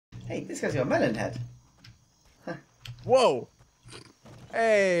Hey, this guy's got a melon head. Huh. Whoa!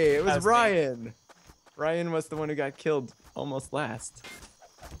 Hey, it was That was me. Ryan. Ryan was the one who got killed almost last.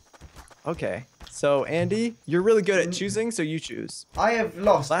 Okay, so Andy, you're really good at choosing, so you choose. I have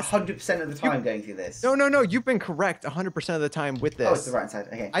lost Last- 100% of the time going through this. No, no, no, you've been correct 100% of the time with this. Oh, it's the right side.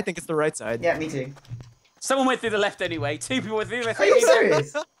 Okay. I think it's the right side. Yeah, me too. Someone went through the left anyway. 2 people went through the left. Are you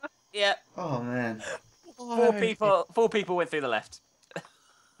serious? Yeah. Oh man. Four people went through the left.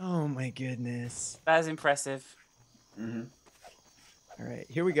 Oh my goodness. That is impressive. Mm-hmm. All right,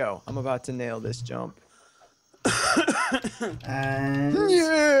 here we go. I'm about to nail this jump. And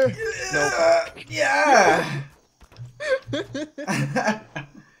Yeah. yeah.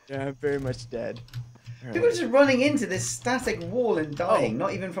 Yeah, I'm very much dead. All People are right. just running into this static wall and dying,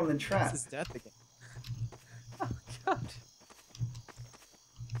 not even from the trap. This is death again. Oh God.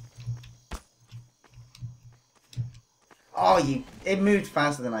 Oh, it moved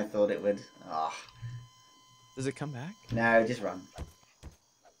faster than I thought it would. Oh. Does it come back? No, just run.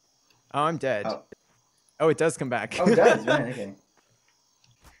 Oh, I'm dead. Oh, Oh, it does come back. oh it does, right, okay.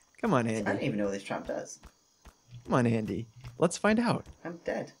 Come on, I don't Andy. even know what this trap does. Come on, Andy. Let's find out. I'm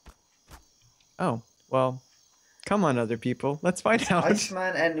dead. Oh, well, come on, other people. Let's find out.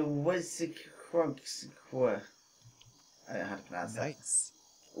 Iceman and Wizikronkskwa. I don't know how to pronounce that. Nice.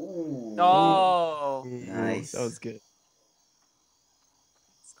 Ooh. Oh. Nice. That was good.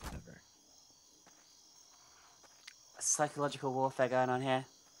 That's clever. Psychological warfare going on here.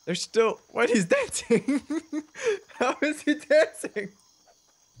 There's still. What? He's dancing. How is he dancing?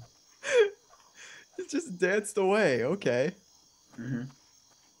 He just danced away. Okay. Mm-hmm.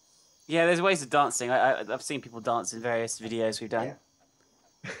 Yeah, there's ways of dancing. I've seen people dance in various videos we've done.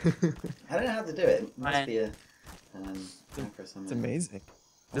 Yeah. I don't know how to do it. It must Right. be a hack or It's something. amazing.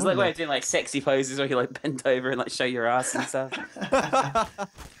 There's like way of doing like sexy poses where you like bend over and like show your ass and stuff.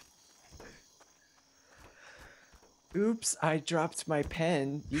 Oops, I dropped my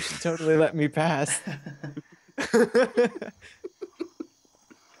pen. You should totally let me pass.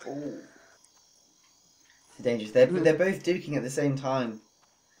 Ooh. It's dangerous. They're both duking at the same time.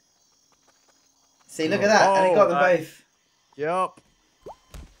 See, look at that, and it got them both. Yup.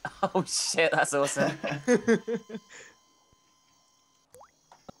 Oh shit, that's awesome.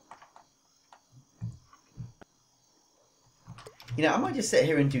 You know, I might just sit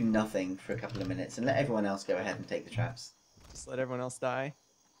here and do nothing for a couple of minutes and let everyone else go ahead and take the traps. Just let everyone else die.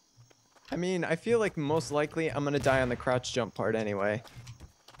 I mean, I feel like most likely I'm gonna die on the crouch jump part anyway.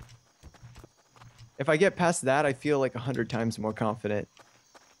 If I get past that, I feel like 100 times more confident.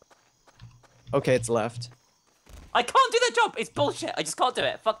 Okay, it's left. I can't do that jump. It's bullshit. I just can't do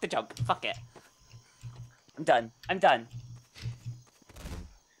it. Fuck the jump. Fuck it. I'm done. I'm done.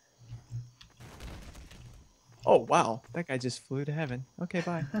 Oh, wow. That guy just flew to heaven. Okay,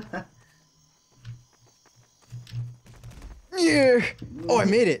 bye. Yeah. Oh, I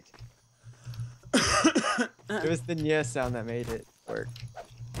made it. It was the yeah sound that made it work.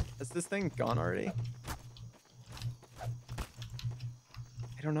 Has this thing gone already?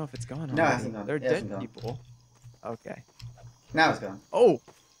 I don't know if it's gone already. No, it hasn't gone. They're It hasn't dead gone. people. Okay. Now it's gone. Oh!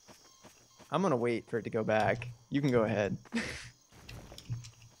 I'm gonna wait for it to go back. You can go ahead.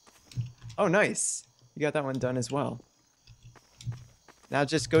 Oh, nice. You got that one done as well. Now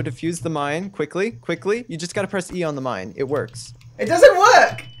just go defuse the mine quickly, quickly. You just gotta press E on the mine. It works. It doesn't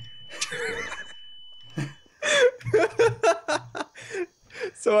work!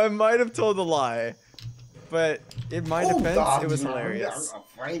 So I might have told a lie, but in my defense, God, it was no, hilarious. I'm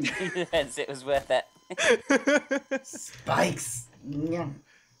afraid. Hence, it was worth it. Spikes. Yeah.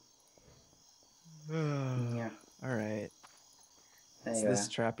 Yeah. All right. There It's you this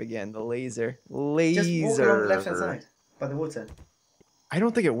go. trap again. The laser. Laser. Just walk along the left hand side by the water. I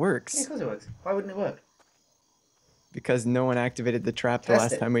don't think it Yeah, works of course it works. Why wouldn't it work? because no one activated the trap the Test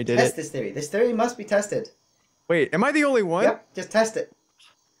last it. time we did Test it. this theory. This theory must be tested. Wait, am I the only one? Yep, just test it.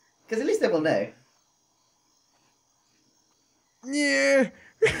 Because at least they will know. Yeah.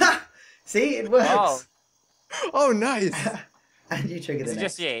 See, it works. Oh. Oh, nice. And you trigger the Is it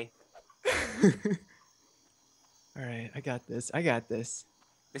next. just you? All right, I got this. I got this.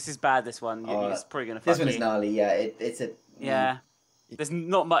 This is bad, this one. It's probably going to fuck This one you. is gnarly, yeah. It's a... Yeah. There's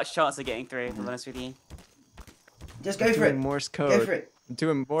not much chance of getting through, if I'm honest with you. Just go I'm for it. doing Morse code. Go for it. I'm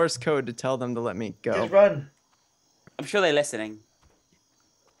doing Morse code to tell them to let me go. Just run. I'm sure they're listening.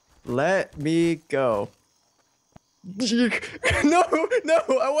 Let me go. No, no,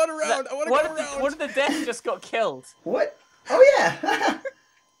 I want around. I want to go around. One of the deaths just got killed. What? Oh, yeah.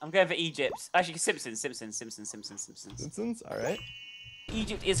 I'm going for Egypt. Actually, Simpsons. Simpsons, all right.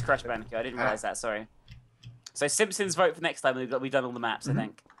 Egypt is Crash Bandicoot. I didn't realise that, sorry. So Simpsons vote for next time. We've done all the maps, I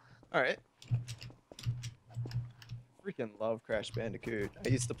think. All right. Freaking love Crash Bandicoot. I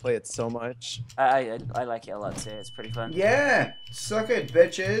used to play it so much. I like it a lot too. It's pretty fun. Yeah, suck it,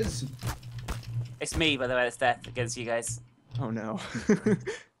 bitches. It's me, by the way. It's Death against you guys. Oh no.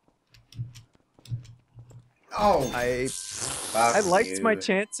 Oh, I fuck liked you. my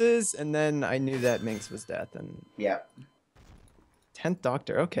chances, and then I knew that MINX was death. And Yeah. 10th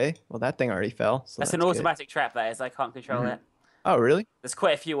Doctor. Okay, well that thing already fell. So That's an good. automatic trap. That is. I can't control it. Oh really? There's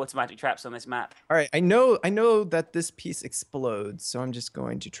quite a few automatic traps on this map. All right. I know that this piece explodes, so I'm just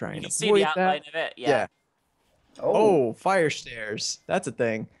going to try You and can see avoid the outline that. of it. Yeah. Yeah. Oh, fire stairs. That's a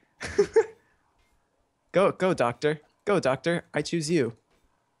thing. Go, Doctor. Go, Doctor. I choose you.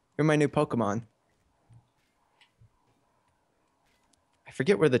 You're my new Pokemon. I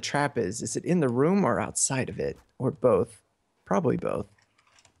forget where the trap is. Is it in the room or outside of it? Or both? Probably both.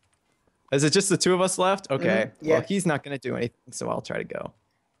 Is it just the two of us left? Okay. Yeah. Well, he's not going to do anything, so I'll try to go.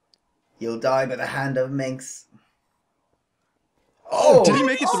 You'll die by the hand of MINX. Oh, did he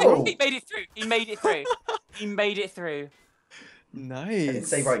make it through? He made it through. He made it through. He made it through. Nice. I didn't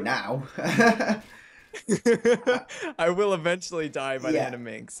say right now. I will eventually die by the hand of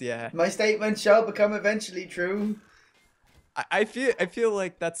MINX, yeah. My statement shall become eventually true. I feel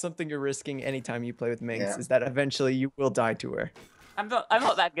like that's something you're risking anytime you play with MINX, is that eventually you will die to her. I'm not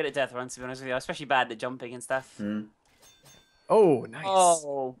that good at Deathrun, to be honest with you. I'm especially bad at jumping and stuff. Mm. Oh, nice.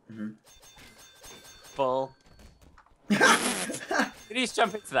 Oh. Mhm. Bull. Did he just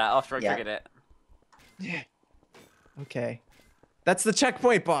jump into that after I triggered it? Yeah. Okay. That's the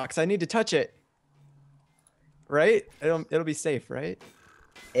checkpoint box. I need to touch it. Right? It'll be safe, right?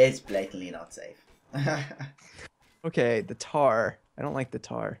 It's blatantly not safe. Okay, the tar. I don't like the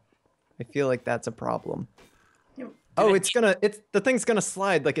tar. I feel like that's a problem. You- Oh, the thing's gonna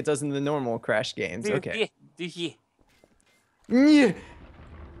slide like it does in the normal Crash games. Okay. Yeah.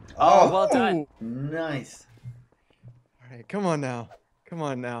 Oh, well done. Nice. All right, come on now. Come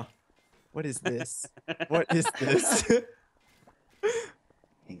on now. What is this? What is this?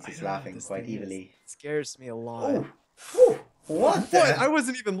 Thinks I he's don't know what laughing this quite thing is. evilly. It scares me a lot. Oh, whew, what? What? I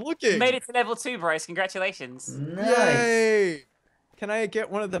wasn't even looking. You made it to level 2, Bryce. Congratulations. Nice. Yay! Can I get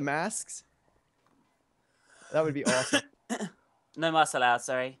one of the masks? That would be awesome. No mask allowed,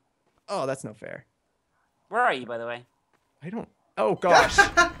 sorry. Oh, that's no fair. Where are you, by the way? I don't. Oh gosh.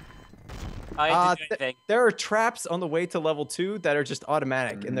 I didn't do anything. There are traps on the way to level 2 that are just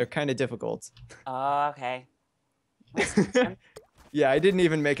automatic, and they're kind of difficult. Oh, okay. Yeah, I didn't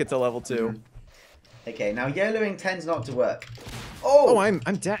even make it to level 2. Okay, now yellowing tends not to work. Oh, I'm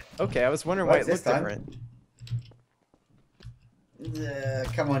dead. Okay, I was wondering why What's it this looked time?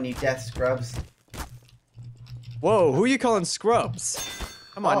 different. Come on, you death scrubs. Whoa, who are you calling scrubs?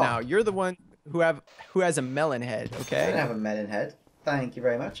 Come on Oh. now, you're the one who has a melon head, I don't okay? have a melon head. Thank you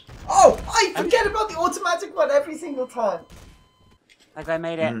very much. Oh, I forget about the automatic one every single time. That guy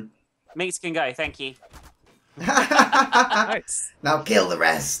made it. Minx can go, thank you. Nice. Now kill the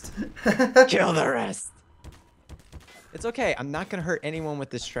rest. Kill the rest. It's okay. I'm not gonna hurt anyone with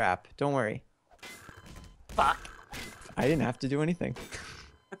this trap. Don't worry. Fuck. I didn't have to do anything.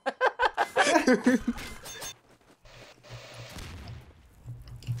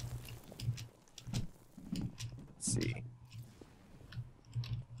 Let's see.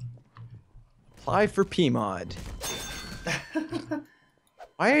 Apply for PMod.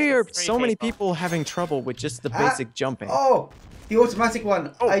 Why are Very so many faithful. people having trouble with just the basic jumping? Oh, the automatic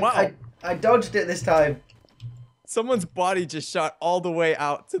one. Oh, wow. I dodged it this time. Someone's body just shot all the way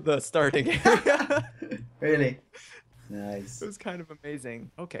out to the starting area. Really? Nice. It was kind of amazing.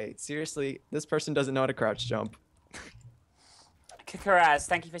 Okay, seriously, this person doesn't know how to crouch jump. Kakaraz,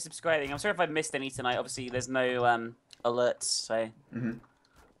 thank you for subscribing. I'm sorry if I missed any tonight. Obviously, there's no alerts, so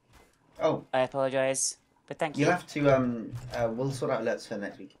Oh, I apologize. But thank you. you'll have to we'll sort out alerts for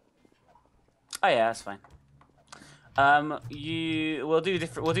next week. Oh yeah, that's fine. We'll do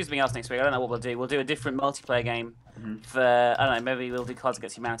something else next week. I don't know what we'll do. We'll do a different multiplayer game for I don't know. Maybe we'll do Cards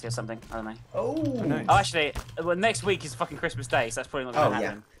Against Humanity or something. I don't know. Oh, nice. Oh, actually, well, next week is fucking Christmas Day, so that's probably not gonna Oh, yeah.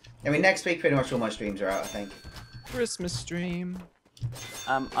 happen. I mean, next week pretty much all my streams are out, I think. Christmas stream.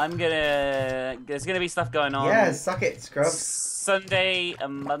 There's gonna be stuff going on. Yeah, suck it, scrubs. Sunday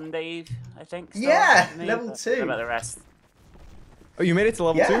and Monday, I think. still, Yeah, for me, level but 2. I don't know about the rest. Oh, you made it to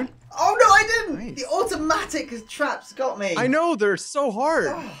level Yeah. 2? Oh no, I didn't. Nice. The automatic traps got me. I know, they're so hard.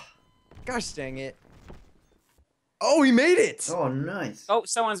 Oh, Gosh dang it. Oh, he made it! oh nice. Oh,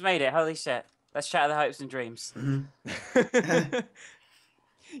 someone's made it. Holy shit. Let's shatter the hopes and dreams.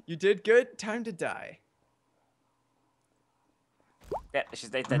 You did good. Time to die. Yep, she's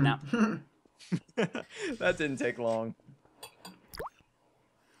dead now. That didn't take long.